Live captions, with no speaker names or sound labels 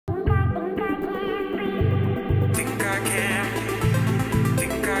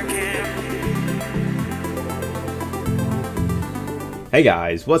Hey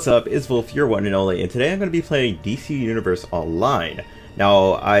guys, what's up? It's Volf, your one and only, and today I'm going to be playing DC Universe Online.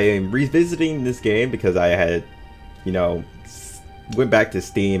 Now, I am revisiting this game because I had, went back to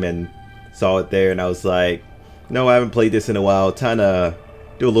Steam and saw it there, and I was like, no, I haven't played this in a while, time to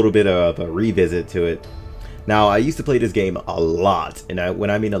do a little bit of a revisit to it. Now, I used to play this game a lot, and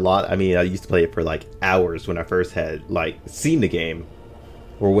when I mean a lot, I mean I used to play it for like hours when I first had seen the game,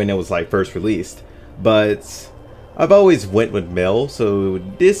 or when it was first released. But I've always went with male, so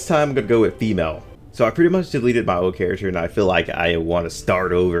this time I'm gonna go with female. So I pretty much deleted my old character, and I feel like I want to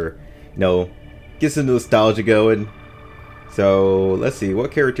start over, get some nostalgia going. So let's see,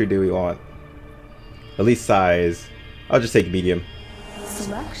 what character do we want? At least size. I'll just take medium.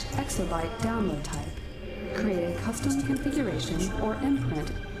 Select exobyte download type. Create a custom configuration or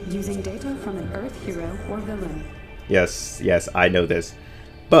imprint using data from an Earth hero or villain. Yes, I know this.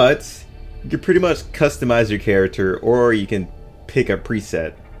 But you can pretty much customize your character, or you can pick a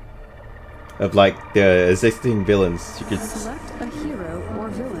preset of the existing villains. You can select a hero or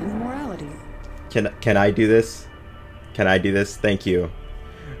villain morality. Can I do this? Can I do this? Thank you.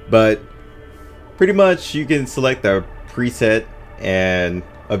 But pretty much you can select a preset and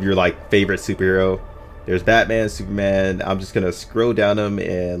of your favorite superhero. There's Batman, Superman. I'm just gonna scroll down them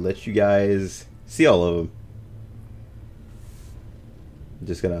and let you guys see all of them. I'm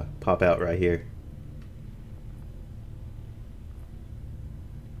just gonna pop out right here.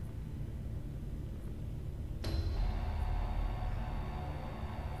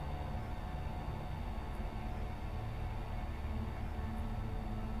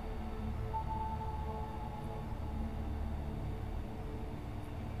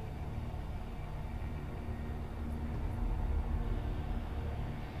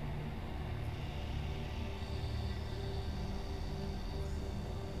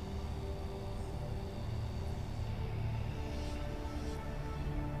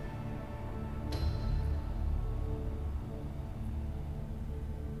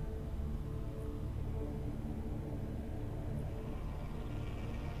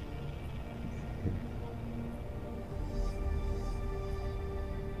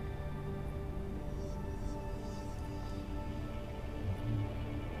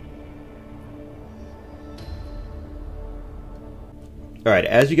 Alright,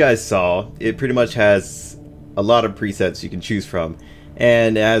 as you guys saw, it pretty much has a lot of presets you can choose from,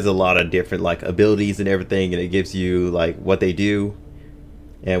 and it has a lot of different abilities and everything, and it gives you what they do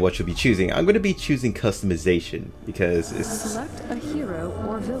and what you'll be choosing. I'm going to be choosing customization because it's select a hero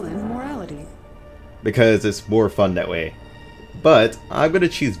or villain morality, because it's more fun that way. But I'm going to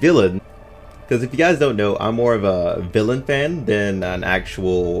choose villain because if you guys don't know, I'm more of a villain fan than an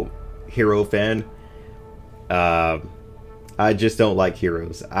actual hero fan. I just don't like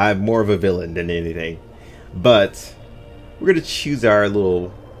heroes. I'm more of a villain than anything. But we're going to choose our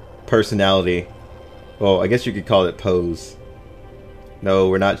little personality. Well, I guess you could call it pose. No,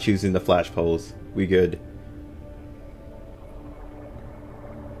 we're not choosing the Flash pose. We good.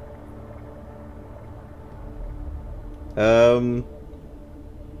 I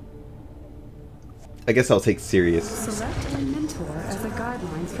guess I'll take serious. Select a mentor as the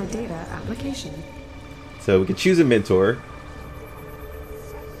guidelines for data application. So we can choose a mentor.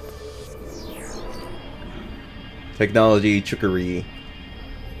 Technology, trickery.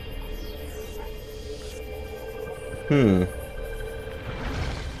 I'm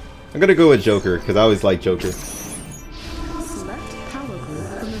gonna go with Joker, because I always like Joker. Select power group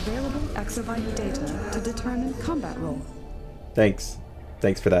from available exobyte data to determine combat role. Thanks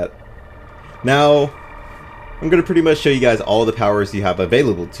for that. Now, I'm gonna pretty much show you guys all the powers you have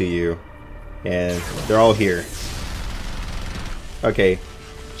available to you. And they're all here. Okay,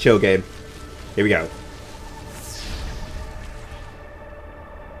 chill game. Here we go.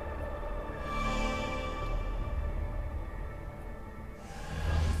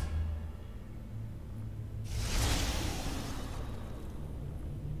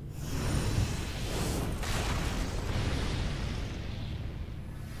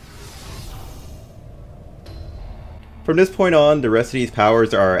 From this point on, the rest of these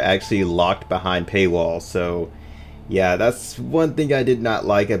powers are actually locked behind paywalls, so yeah, that's one thing I did not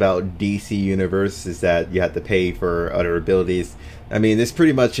like about DC Universe, is that you have to pay for other abilities. I mean, it's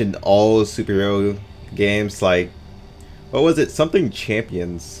pretty much in all superhero games, what was it? Something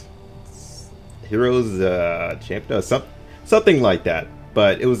Champions. Heroes, Champion, something like that.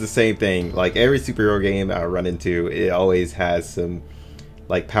 But it was the same thing. Every superhero game I run into, it always has some,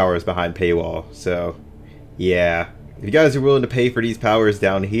 powers behind paywall, so yeah. If you guys are willing to pay for these powers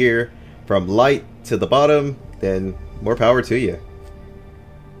down here, from light to the bottom, then more power to you.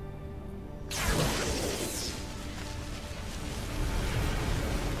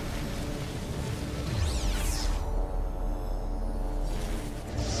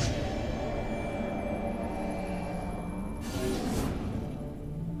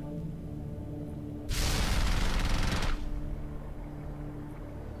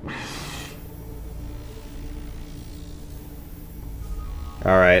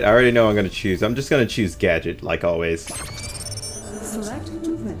 Alright, I already know I'm going to choose. I'm just going to choose gadget, like always. Select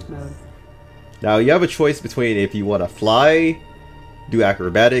movement mode. Now, you have a choice between if you want to fly, do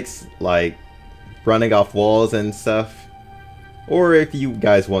acrobatics, like running off walls and stuff, or if you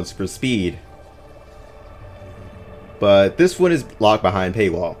guys want super speed. But this one is locked behind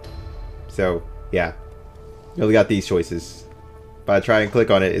paywall. So, yeah. You only got these choices. If I try and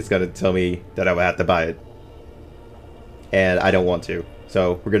click on it, it's going to tell me that I would have to buy it. And I don't want to.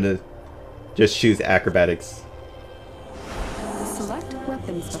 So, we're going to just choose acrobatics. Select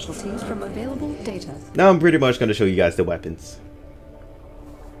weapon specialties from available data. Now I'm pretty much going to show you guys the weapons.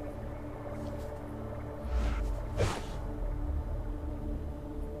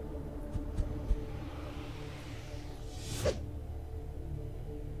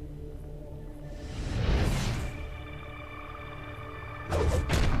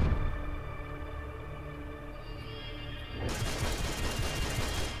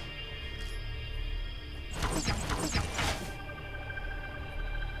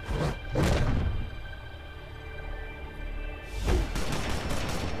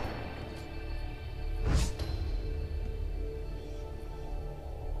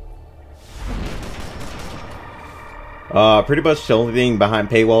 Pretty much the only thing behind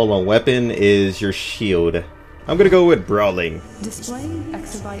paywall on weapon is your shield. I'm gonna go with brawling. Display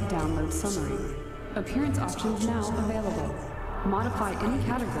exabyte download summary. Appearance options now available. Modify any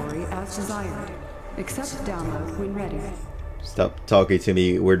category as desired. Accept download when ready. Stop talking to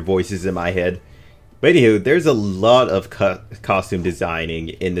me, weird voices in my head. But anywho, there's a lot of costume designing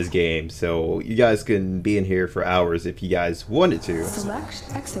in this game, so you guys can be in here for hours if you guys wanted to. Select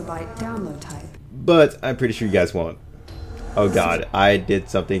exabyte download type. But I'm pretty sure you guys won't. Oh god, I did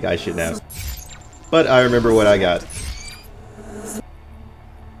something I shouldn't have. But I remember what I got.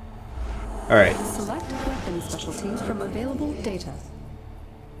 Alright. Select weapon specialties from available data.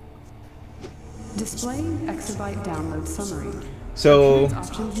 Display exabyte download summary. So, Appearance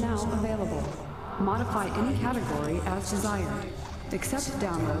options now available. Modify any category as desired. Accept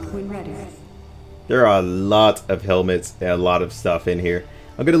download when ready. there are a lot of helmets and a lot of stuff in here.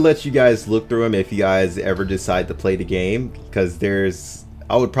 I'm gonna let you guys look through them if you guys ever decide to play the game, because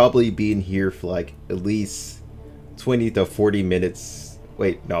I would probably be in here for like at least 20 to 40 minutes.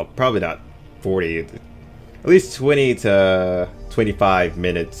 Wait, no, probably not 40. At least 20 to 25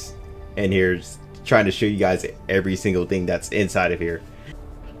 minutes in here, just trying to show you guys every single thing that's inside of here.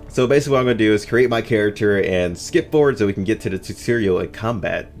 So basically what I'm going to do is create my character and skip forward so we can get to the tutorial and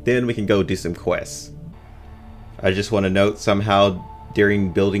combat. Then we can go do some quests. I just want to note, somehow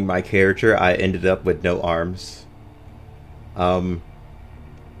during building my character I ended up with no arms. I'm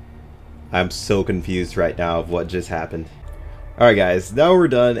so confused right now of what just happened. Alright guys, now we're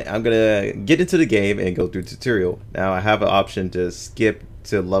done. I'm going to get into the game and go through the tutorial. Now I have an option to skip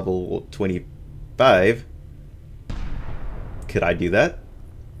to level 25. Could I do that?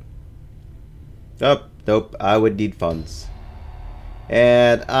 Oh, nope, I would need funds.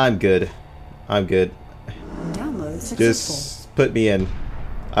 And I'm good. I'm good. Download successful. Just put me in.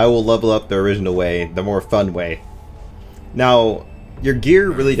 I will level up the original way, the more fun way. Now, your gear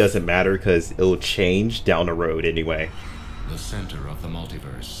really doesn't matter because it'll change down the road anyway. The center of the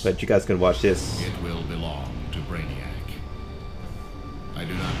multiverse. But you guys can watch this. It will belong to Brainiac. I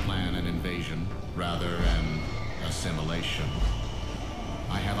do not plan an invasion, rather an assimilation.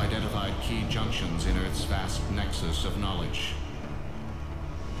 I have identified key junctions in Earth's vast nexus of knowledge.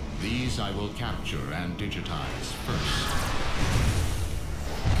 These I will capture and digitize first.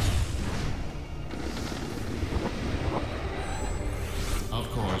 Of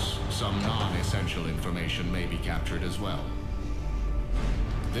course, some non-essential information may be captured as well.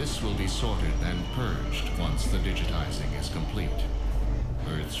 This will be sorted and purged once the digitizing is complete.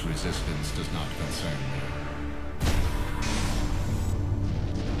 Earth's resistance does not concern me.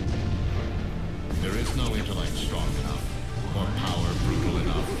 There is no intellect strong enough, or power brutal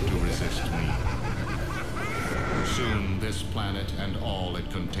enough to resist me. Soon, this planet and all it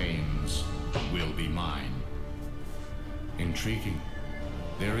contains will be mine. Intriguing.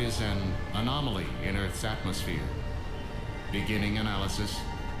 There is an anomaly in Earth's atmosphere. Beginning analysis.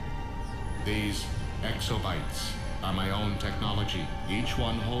 These exobytes are my own technology, each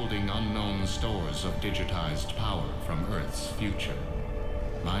one holding unknown stores of digitized power from Earth's future.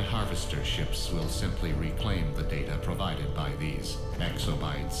 My harvester ships will simply reclaim the data provided by these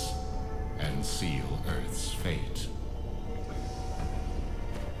exobytes and seal Earth's fate.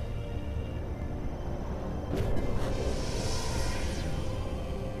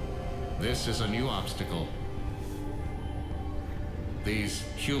 This is a new obstacle. These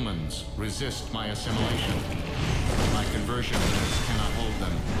humans resist my assimilation. My conversion cannot hold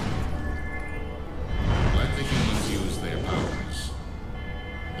them. Let the humans use their powers.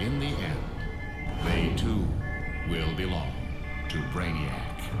 In the end, they too will belong to Brainiac.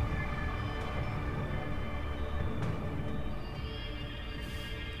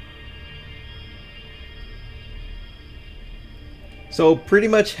 So pretty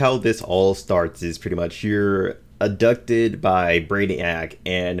much how this all starts is pretty much you're abducted by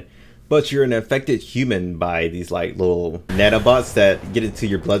Brainiac, but you're an infected human by these like little nanobots that get into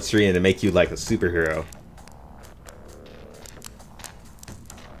your bloodstream and make you like a superhero.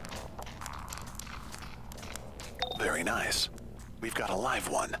 Very nice. We've got a live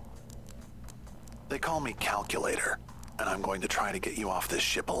one. They call me Calculator, and I'm going to try to get you off this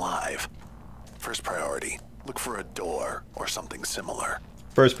ship alive. First priority, look for a door or something similar.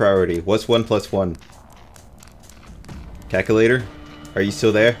 First priority, what's 1 + 1? Calculator? Are you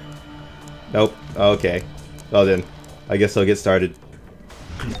still there? Nope. Okay. Well then, I guess I'll get started.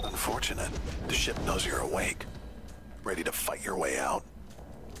 Unfortunate. The ship knows you're awake. Ready to fight your way out?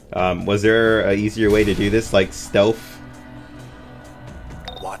 Was there an easier way to do this, like stealth?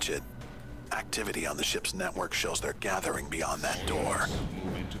 Watch it. Activity on the ship's network shows they're gathering beyond that door.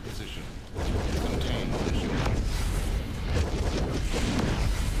 Move into position. Contain the human.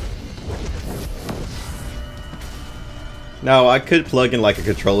 Now, I could plug in like a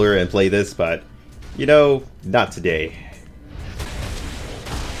controller and play this, but, you know, not today.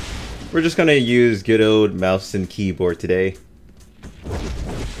 We're just gonna use good old mouse and keyboard today.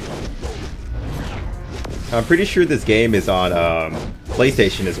 I'm pretty sure this game is on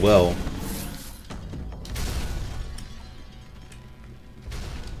PlayStation as well.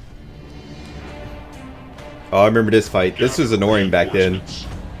 Oh, I remember this fight. This was annoying back then.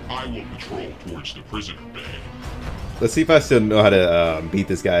 I will patrol towards the prisoner bay. Let's see if I still know how to beat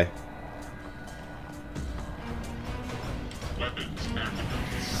this guy. Weapons activated.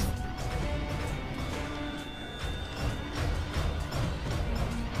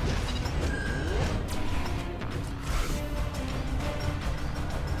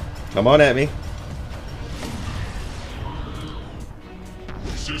 Come on at me.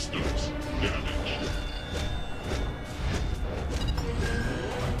 Systems damaged.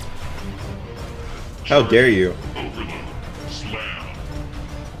 How dare you? Overload. Slam.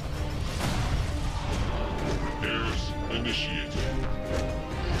 Repairs initiated.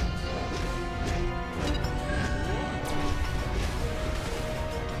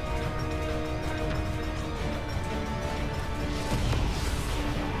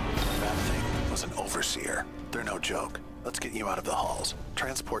 That thing was an overseer. They're no joke. Let's get you out of the halls.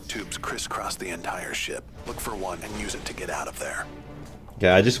 Transport tubes crisscross the entire ship. Look for one and use it to get out of there.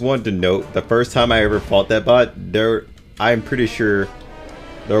 Yeah, I just wanted to note, the first time I ever fought that bot, I'm pretty sure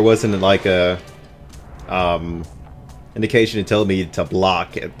there wasn't like a indication to tell me to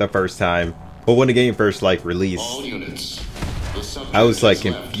block it the first time. But when the game first like released, All units. The subject I was like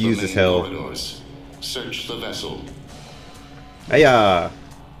has left confused the as main hell. corridors. Search the vessel. Hiya!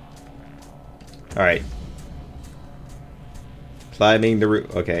 Alright. Climbing the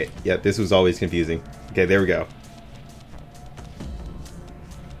roof. Okay, yeah, this was always confusing. Okay, there we go.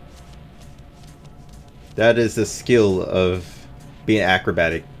 That is the skill of being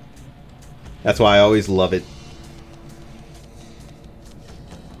acrobatic. That's why I always love it.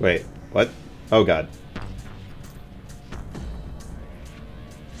 Wait, what? Oh god.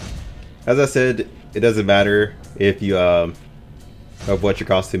 As I said, it doesn't matter if you of what your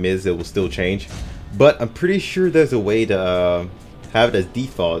costume is, it will still change. But I'm pretty sure there's a way to have it as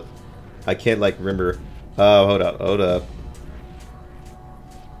default. I can't like remember. Hold up.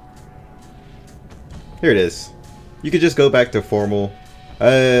 Here it is. You could just go back to formal.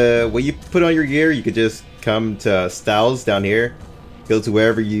 When you put on your gear, you could just come to styles down here. Go to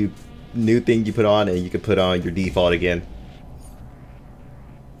wherever you new thing you put on, and you could put on your default again.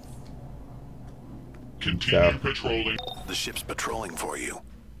 Continue patrolling. The ship's patrolling for you.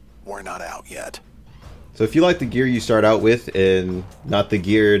 We're not out yet. So if you like the gear you start out with and not the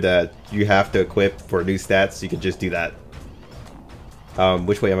gear that you have to equip for new stats, you can just do that.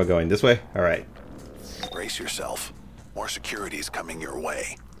 Which way am I going? This way? Alright. Brace yourself. More security's coming your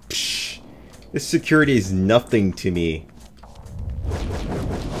way. Psh, this security is nothing to me.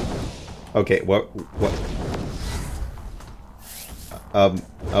 Okay, what?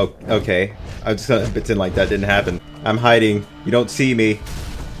 Oh, okay. I'm just gonna pretend like that didn't happen. I'm hiding. You don't see me.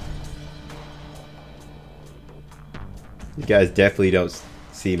 You guys definitely don't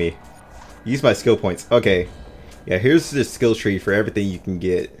see me. Use my skill points. Okay. Yeah, here's the skill tree for everything you can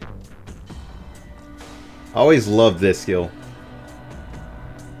get. I always love this skill.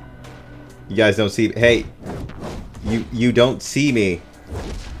 You guys don't see... Hey! You don't see me.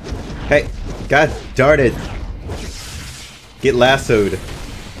 Hey! God darn it! Get lassoed.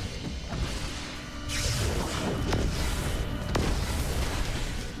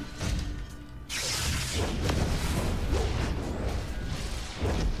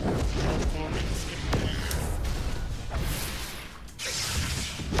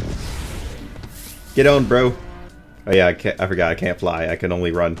 Get on, bro. Oh yeah, I forgot I can't fly. I can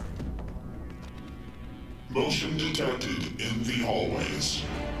only run. Motion detected in the hallways.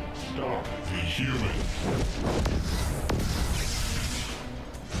 Stop the human.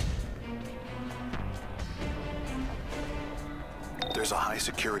 There's a high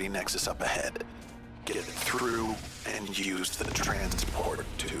security nexus up ahead. Get through and use the transport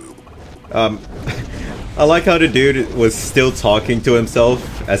tube. I like how the dude was still talking to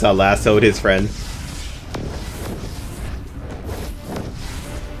himself as I lassoed his friend.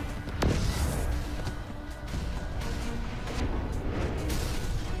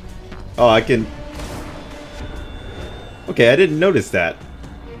 Oh, I can... Okay, I didn't notice that.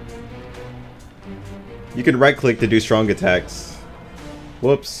 You can right-click to do strong attacks.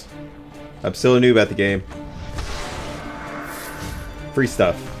 Whoops. I'm still a noob at the game. Free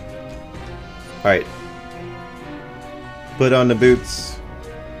stuff. Alright. Put on the boots.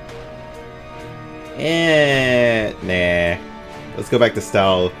 Nah. Let's go back to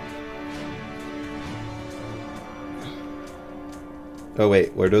style. Oh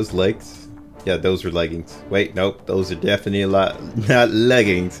wait, were those legs? Yeah, those were leggings. Wait, nope, those are definitely not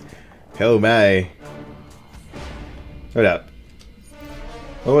leggings. Oh my. Hold up.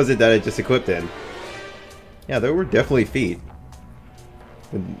 What was it that I just equipped in? Yeah, there were definitely feet.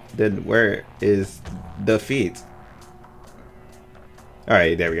 Then where is the feet?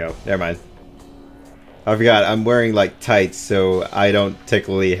 Alright, there we go. Never mind. I forgot, I'm wearing like tights, so I don't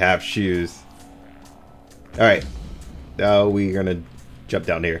technically have shoes. Alright. Now we're gonna jump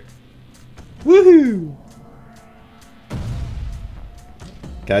down here. Woohoo!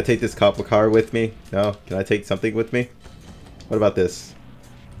 Can I take this copper car with me? No? Can I take something with me? What about this?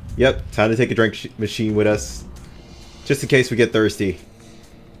 Yep, time to take a drink machine with us. Just in case we get thirsty.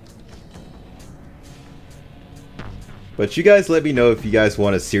 But you guys let me know if you guys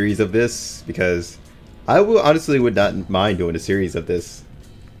want a series of this, because I honestly would not mind doing a series of this.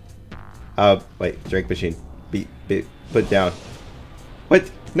 Wait, drink machine. Put down. What?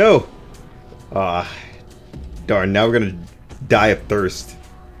 No! Ah, darn, now we're gonna die of thirst.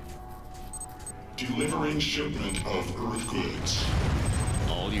 Delivering shipment of Earth goods.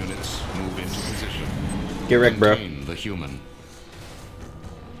 All units move into position. Get wrecked, bro. Contain the human.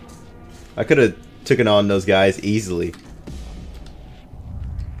 I could have taken on those guys easily.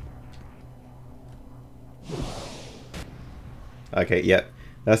 Okay, yep.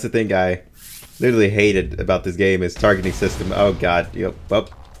 That's the thing I literally hated about this game is targeting system. Oh god. Yep. Well,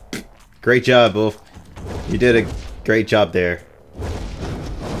 great job, Volf. You did a great job there.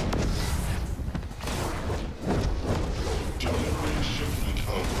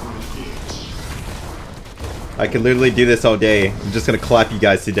 I can literally do this all day. I'm just gonna clap you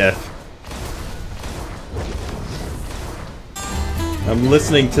guys to death. I'm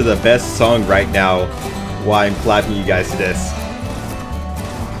listening to the best song right now while I'm clapping you guys to this.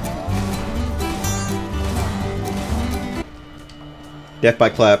 Death by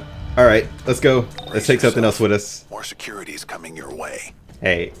clap. Alright, let's go. Let's take something else with us. More security's coming your way.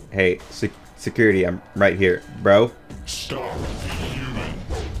 Hey, security, I'm right here. Bro? Stop the human.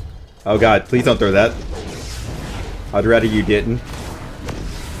 Oh god, please don't throw that. I'd rather you didn't.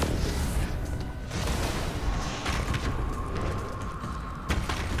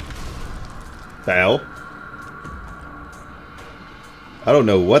 The hell? I don't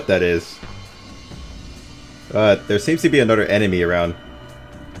know what that is. There seems to be another enemy around.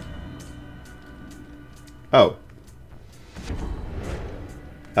 Oh.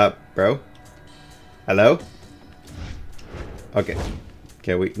 Bro? Hello? Okay.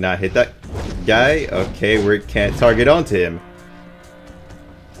 Can we not hit that guy? Okay, we can't target onto him.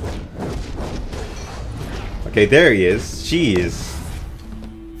 Okay, there he is. Jeez.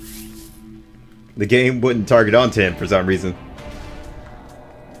 The game wouldn't target onto him for some reason.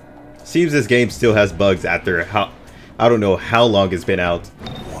 Seems this game still has bugs after I don't know how long it's been out.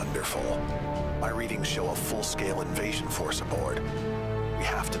 Wonderful. My readings show a full-scale invasion force aboard. We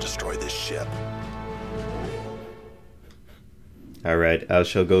have to destroy this ship. Alright, I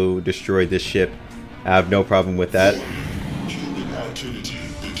shall go destroy this ship. I have no problem with that. Human activity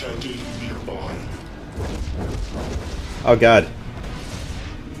detected nearby. Oh god.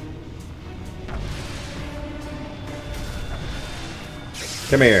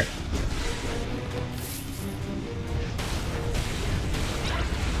 Come here.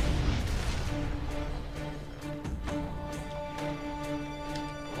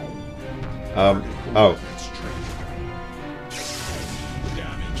 Oh.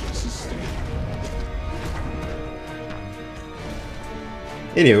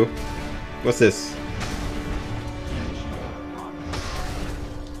 Anywho, what's this?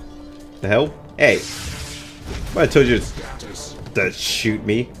 The hell? Hey! I told you to shoot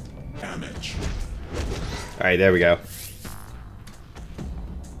me. Alright, there we go.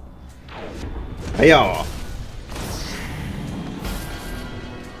 Hey-yaw!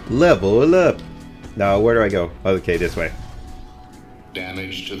 Level up! Now, where do I go? Okay, this way.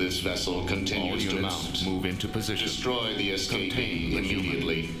 Damage to this vessel continues to mount. Move into position. Destroy the escape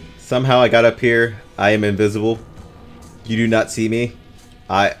immediately. Somehow I got up here. I am invisible. You do not see me.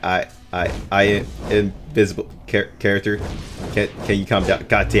 I am invisible character. Can you calm down?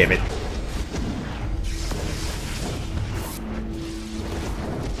 God damn it.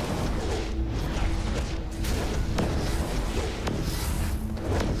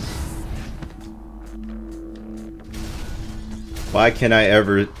 Why can't I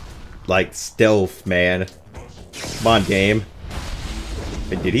ever, like, stealth, man? Come on, game.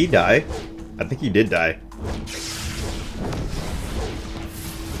 Wait, did he die? I think he did die.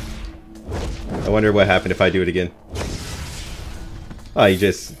 I wonder what happened if I do it again. Oh, he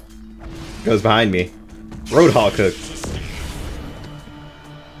just goes behind me. Roadhog hook.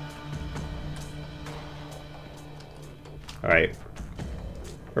 Alright.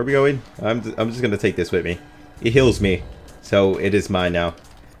 Where are we going? I'm just gonna take this with me. It heals me. So it is mine now.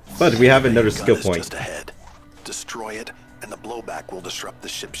 But we have another skill point. Just ahead. Destroy it, and the blowback will disrupt the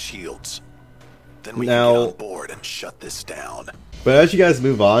ship's shields. Then we can get on board and shut this down. But as you guys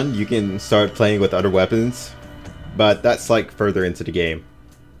move on, you can start playing with other weapons. But that's like further into the game.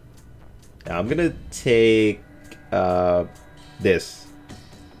 Now I'm gonna take this.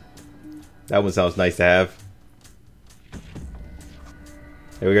 That one sounds nice to have. And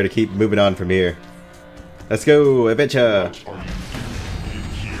we're gonna keep moving on from here. Let's go, adventure!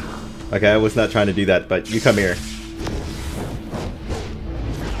 Okay, I was not trying to do that, but you come here.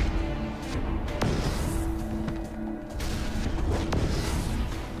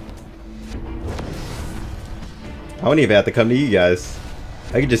 I don't even have to come to you guys.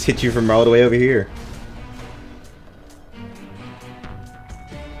 I can just hit you from all the way over here.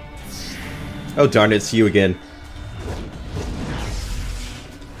 Oh darn it, it's you again.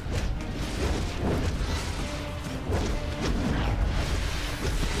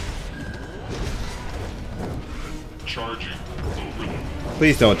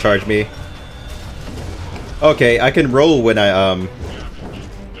 Please don't charge me. Okay, I can roll when I,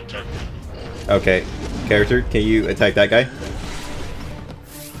 Okay. Character, can you attack that guy?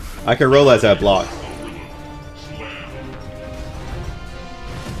 I can roll as I block.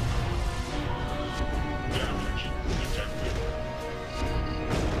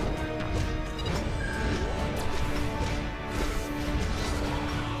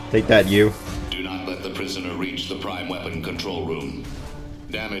 Take that, you. Do not let the prisoner reach the prime weapon control room.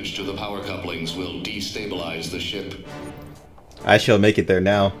 Damage to the power couplings will destabilize the ship. I shall make it there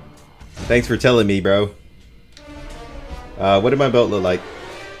now. Thanks for telling me, bro. What did my belt look like?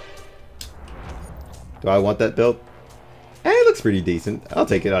 Do I want that belt? It looks pretty decent. I'll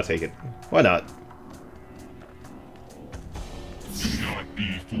take it, I'll take it. Why not? Do not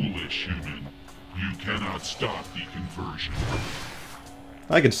be foolish, human. You cannot stop the conversion.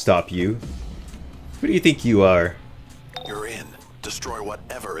 I can stop you. Who do you think you are? You're in. Destroy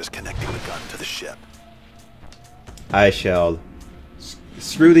whatever is connecting the gun to the ship. I shall.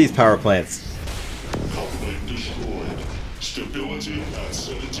 Screw these power plants. Coupling destroyed. Stability at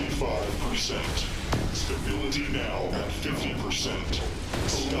 75%. Stability now at 50%.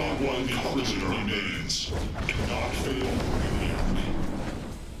 Stop while the coupling remains. Do not fail, Brainiac.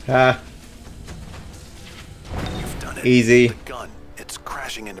 Ha. You've done it. Easy. The gun. It's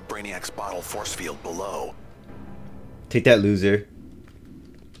crashing into Brainiac's bottle force field below. Take that, loser.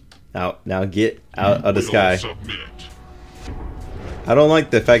 Now get out of the sky. Submit. I don't like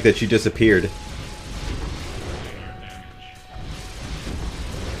the fact that you disappeared.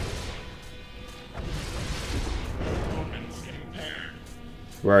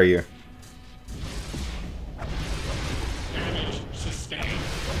 Where are you?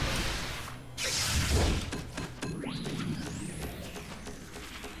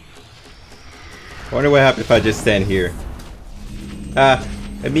 I wonder what happens if I just stand here. Ah,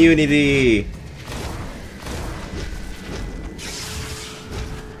 immunity!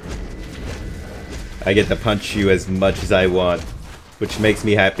 I get to punch you as much as I want, which makes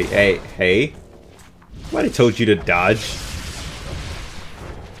me happy. Hey. What I told you to dodge?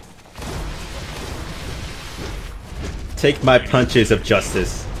 Take my punches of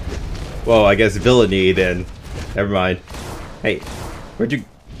justice. Well, I guess villainy then. Never mind. Hey, where'd you...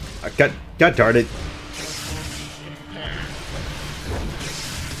 God darn it.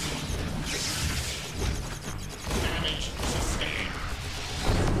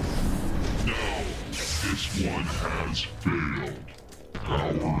 This one has failed.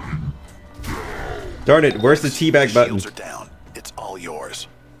 Powering. Darn it, where's the teabag button? Shields are down. It's all yours.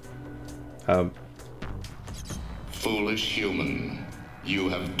 Foolish human, you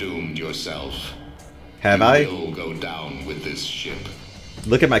have doomed yourself. Have You I? will go down with this ship.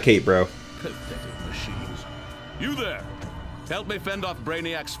 Look at my cape, bro. Pathetic machines. You there! Help me fend off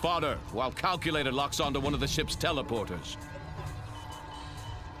Brainiac's fodder while Calculator locks onto one of the ship's teleporters.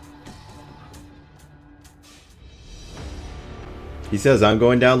 He says I'm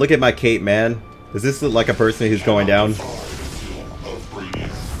going down. Look at my cape, man. Does this look like a person who's going down?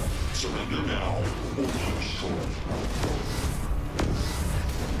 Surrender now or be destroyed.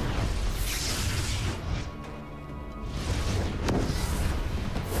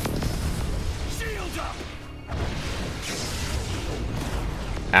 Shields up!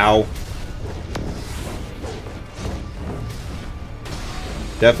 Ow.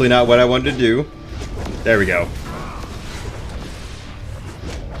 Definitely not what I wanted to do. There we go.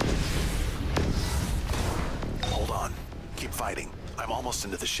 Hold on. Keep fighting. I'm almost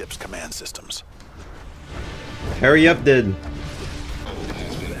into the ship's command systems. Hurry up, then.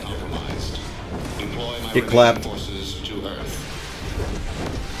 Has been compromised. Deploy my Get remaining clapped. forces to Earth.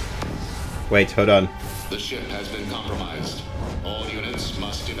 Wait, hold on. The ship has been compromised. All units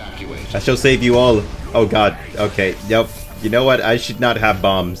must evacuate. I shall save you all. Oh god. Okay. Yep. You know what? I should not have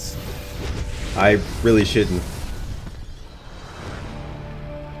bombs. I really shouldn't.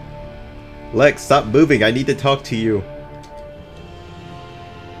 Lex, stop moving. I need to talk to you.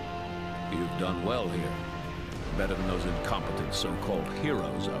 You've done well here. Better than those incompetent so-called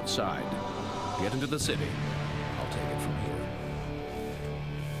heroes outside. Get into the city. I'll take it from here.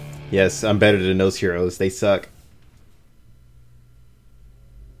 Yes, I'm better than those heroes. They suck.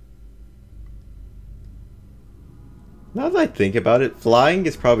 Now that I think about it, flying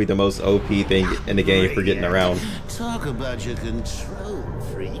is probably the most OP thing in the game for getting around. Talk about your control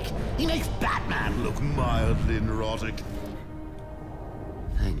freak. He makes Batman look mildly neurotic.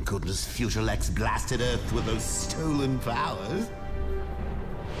 Thank goodness Future Lex blasted Earth with those stolen powers.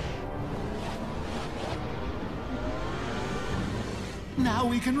 Now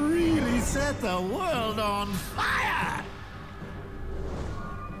we can really set the world on fire!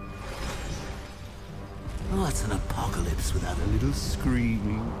 What's an apocalypse without a little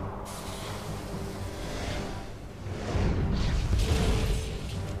screaming?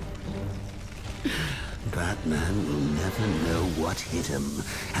 Batman will never know what hit him.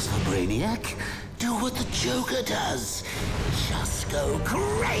 As for Brainiac, do what the Joker does. Just go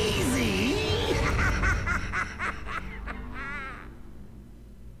crazy!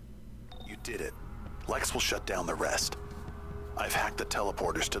 You did it. Lex will shut down the rest. I've hacked the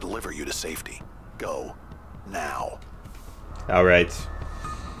teleporters to deliver you to safety. Go. Now. Alright.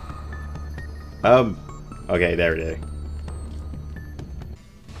 Okay, there it is.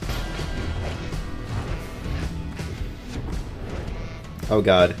 Oh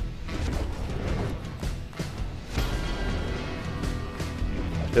god.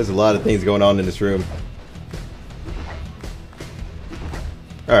 There's a lot of things going on in this room.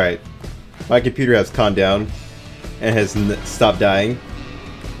 Alright. My computer has calmed down and has stopped dying.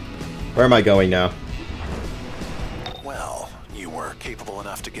 Where am I going now? Well, you were capable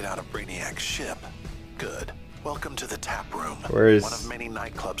enough to get out of Brainiac's ship. Good. Welcome to the Tap Room. Where's... one of many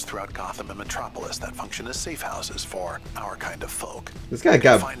nightclubs throughout Gotham and Metropolis that function as safe houses for our kind of folk. This guy You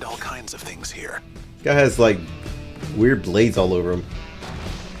can got... find all kinds of things here. This guy has, like, weird blades all over him.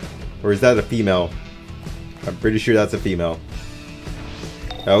 Or is that a female? I'm pretty sure that's a female.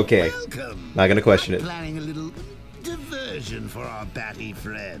 Okay. Welcome. Not gonna question it. Planning a little diversion for our batty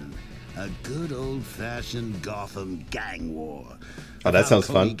friend. A good old-fashioned Gotham gang war. Oh, that sounds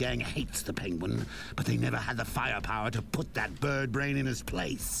The Falcone fun. gang hates the Penguin, but they never had the firepower to put that bird brain in his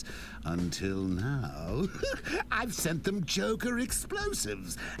place. Until now, I've sent them Joker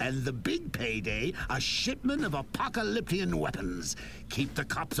explosives, and the big payday, a shipment of apocalyptian weapons. Keep the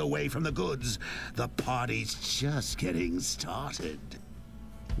cops away from the goods. The party's just getting started.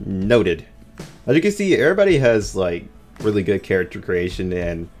 Noted. As you can see, everybody has, like, really good character creation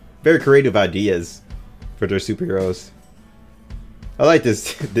and very creative ideas for their superheroes. I like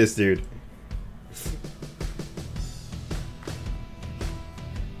this this dude.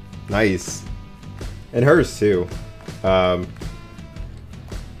 Nice. And hers too.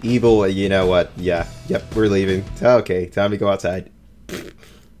 Evil, you know what? Yeah. Yep, we're leaving. Okay, time to go outside.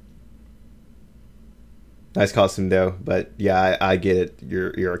 Nice costume though, but yeah, I get it.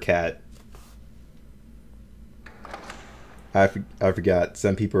 You're a cat. I forgot.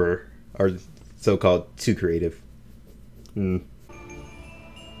 Some people are so-called too creative.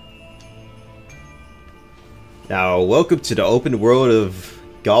 Now, welcome to the open world of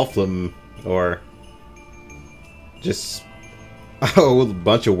Golflam, or just a whole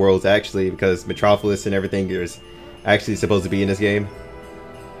bunch of worlds actually, because Metropolis and everything is actually supposed to be in this game.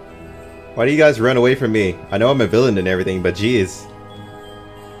 Why do you guys run away from me? I know I'm a villain and everything, but geez.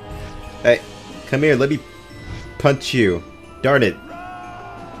 Hey, come here, let me punch you. Darn it.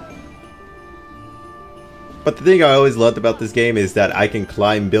 But the thing I always loved about this game is that I can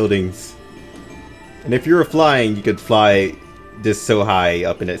climb buildings. And if you're flying, you could fly just so high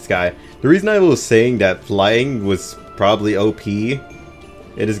up in the sky. The reason I was saying that flying was probably OP in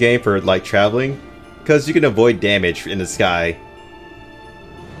this game for like traveling, because you can avoid damage in the sky.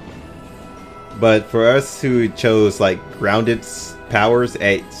 But for us who chose like grounded powers,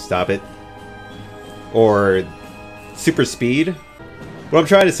 hey, stop it, or super speed, what I'm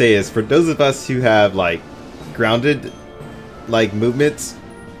trying to say is for those of us who have like grounded like movements,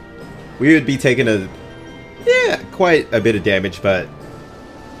 we would be taking quite a bit of damage, but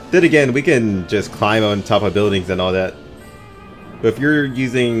then again, we can just climb on top of buildings and all that. But if you're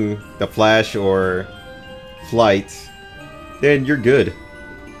using the flash or flight, then you're good.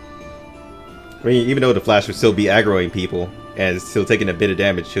 I mean, even though the flash would still be aggroing people and still taking a bit of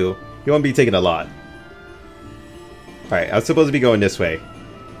damage too, you won't be taking a lot. Alright, I was supposed to be going this way.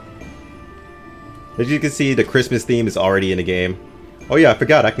 As you can see, the Christmas theme is already in the game. Oh yeah, I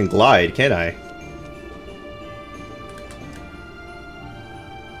forgot, I can glide, can't I?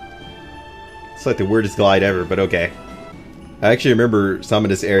 It's like the weirdest glide ever, but okay. I actually remember some of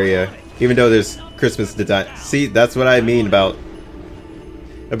this area, even though there's Christmas design. See, that's what I mean about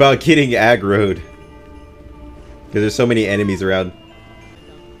getting aggroed. Because there's so many enemies around.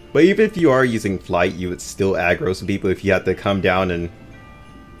 But even if you are using flight, you would still aggro some people if you have to come down and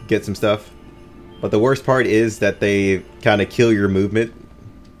get some stuff. But the worst part is that they kind of kill your movement.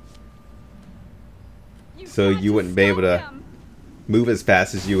 So you wouldn't be able to move as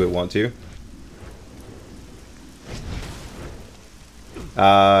fast as you would want to.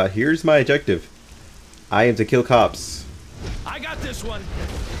 Here's my objective. I am to kill cops. I got this one.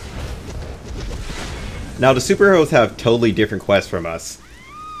 Now the superheroes have totally different quests from us.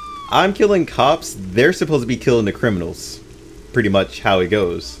 I'm killing cops, they're supposed to be killing the criminals. Pretty much how it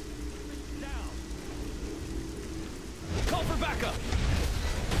goes. Call for backup.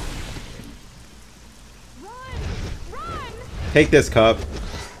 Run! Take this, cop.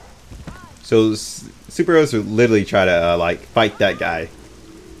 So superheroes would literally try to like fight that guy.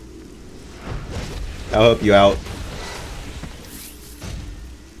 I'll help you out.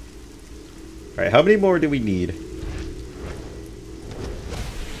 Alright, how many more do we need?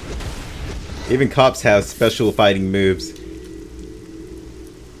 Even cops have special fighting moves.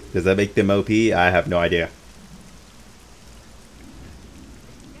 Does that make them OP? I have no idea.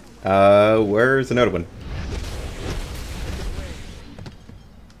 Where's another one?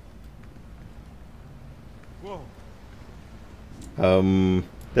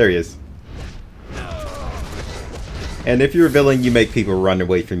 There he is. And if you're a villain, you make people run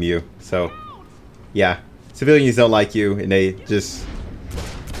away from you. So, yeah. Civilians don't like you, and they just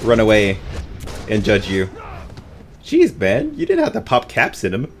run away and judge you. Jeez, man. You didn't have to pop caps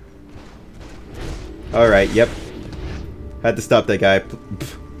in him. Alright, yep. Had to stop that guy.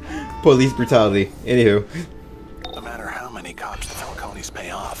 Police brutality. Anywho. No matter how many cops the Falcones pay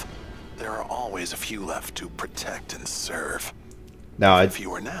off, there are always a few left to protect and serve. Now, I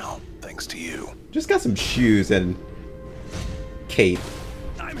Fewer now, thanks to you. just got some shoes and cape.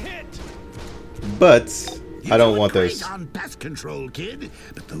 I'm hit. But I don't want those. Great on pest control, kid,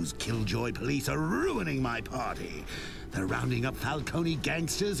 but those killjoy police are ruining my party. They're rounding up Falcone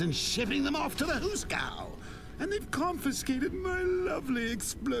gangsters and shipping them off to the Hooskow. And they've confiscated my lovely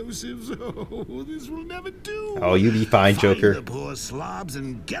explosives. Oh, this will never do. Oh, you'll be fine, Joker. Find the poor slobs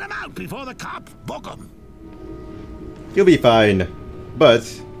and get them out before the cops book them. You'll be fine.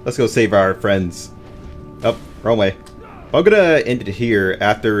 But let's go save our friends. Oh, wrong way. I'm gonna end it here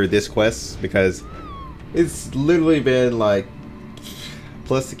after this quest because it's literally been like,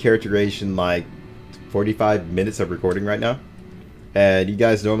 plus the character creation, like 45 minutes of recording right now. And you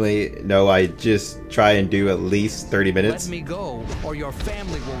guys normally know I just try and do at least 30 minutes. Let me go, or your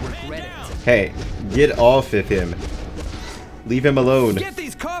family will regret it. Hey, get off of him. Leave him alone. Get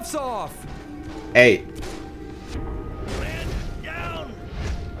these cuffs off! Hey.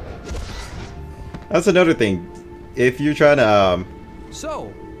 That's another thing. If you're trying to,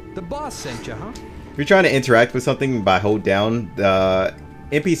 So, the boss sent you, huh? If you're trying to interact with something by hold down, the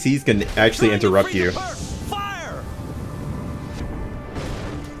NPCs can actually interrupt you. Fire!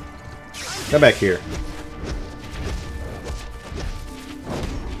 Come back here.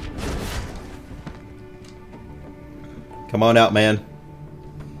 Come on out, man.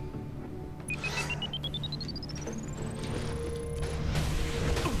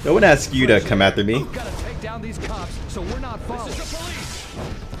 No one asked you to come after me. We've got to take down these cops so we're not followed. This is the police.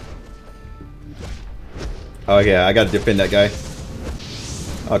 Oh yeah, I gotta defend that guy.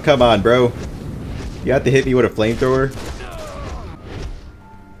 Oh come on, bro. You have to hit me with a flamethrower.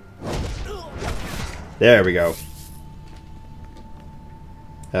 There we go.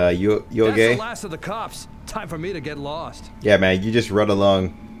 You okay? That's the last of the cops. Time for me to get lost. Yeah, man, you just run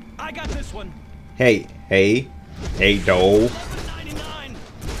along. I got this one. Hey, no. 99.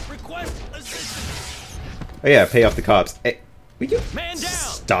 Request assistance. Oh yeah, pay off the cops. Hey, will you Man down.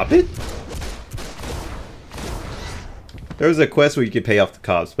 stop it? There was a quest where you could pay off the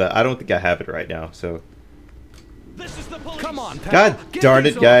cops, but I don't think I have it right now, so. This is the police. Come on, pal. God Get darn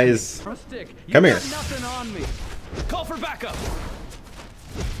these it, guys. off. Stick. You Come got here. Nothing on me. Call for backup.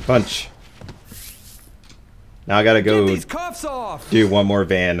 Punch. Now I gotta Get go these cuffs off. do one more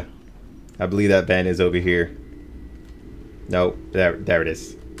van. I believe that van is over here. No, there it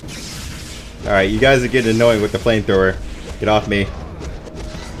is. Alright, you guys are getting annoying with the flamethrower. Get off me.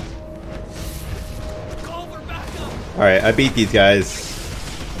 Call for backup. Alright, I beat these guys.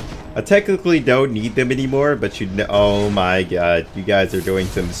 I technically don't need them anymore, but you know, oh my god, you guys are doing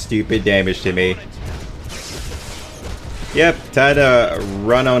some stupid damage to me. Yep, time to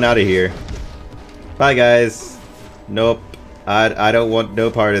run on out of here. Bye guys. Nope, I don't want no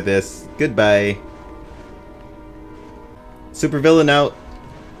part of this. Goodbye. Supervillain out.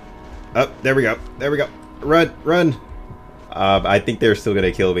 Oh, there we go. There we go. Run, run. I think they're still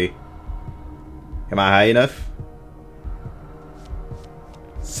gonna kill me. Am I high enough?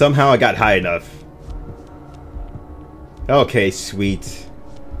 Somehow I got high enough. Okay, sweet.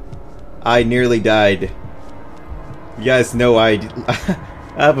 I nearly died. You guys know I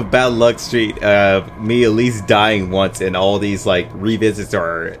have a bad luck streak of me at least dying once, and all these like revisits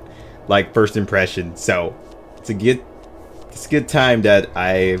are like first impression. So it's a good time that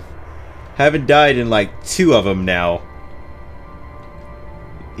I haven't died in like 2 of them now.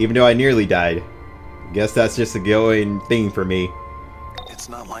 Even though I nearly died. Guess that's just a going thing for me. It's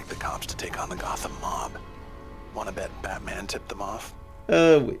not like the cops to take on the Gotham mob. Wanna bet Batman tipped them off?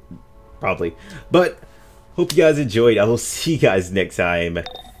 Probably. But hope you guys enjoyed. I will see you guys next time.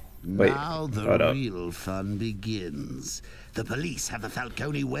 Wait, now the real fun begins. The police have the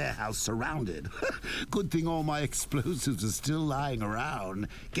Falcone warehouse surrounded. Good thing all my explosives are still lying around.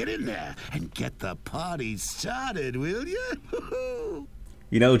 Get in there and get the party started, will you?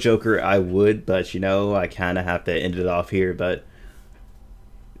 You know, Joker, I would, but you know, I kind of have to end it off here, but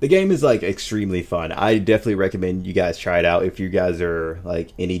the game is like extremely fun. I definitely recommend you guys try it out if you guys are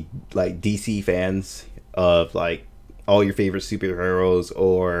like any like DC fans of like all your favorite superheroes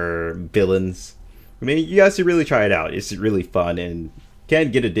or villains. I mean, you guys should really try it out. It's really fun and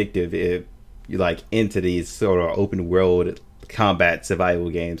can get addictive if you like into these sort of open world combat survival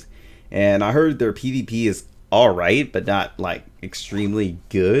games. And I heard their PvP is alright, but not like extremely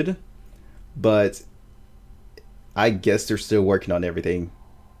good. But I guess they're still working on everything.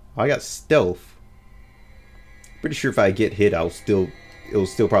 I got stealth. Pretty sure if I get hit, it'll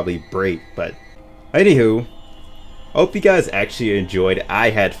still probably break. But anywho, I hope you guys actually enjoyed. I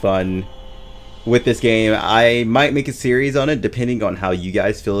had fun with this game. I might make a series on it depending on how you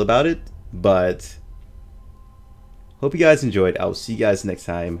guys feel about it. But hope you guys enjoyed. I'll see you guys next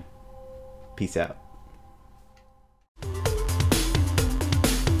time. Peace out.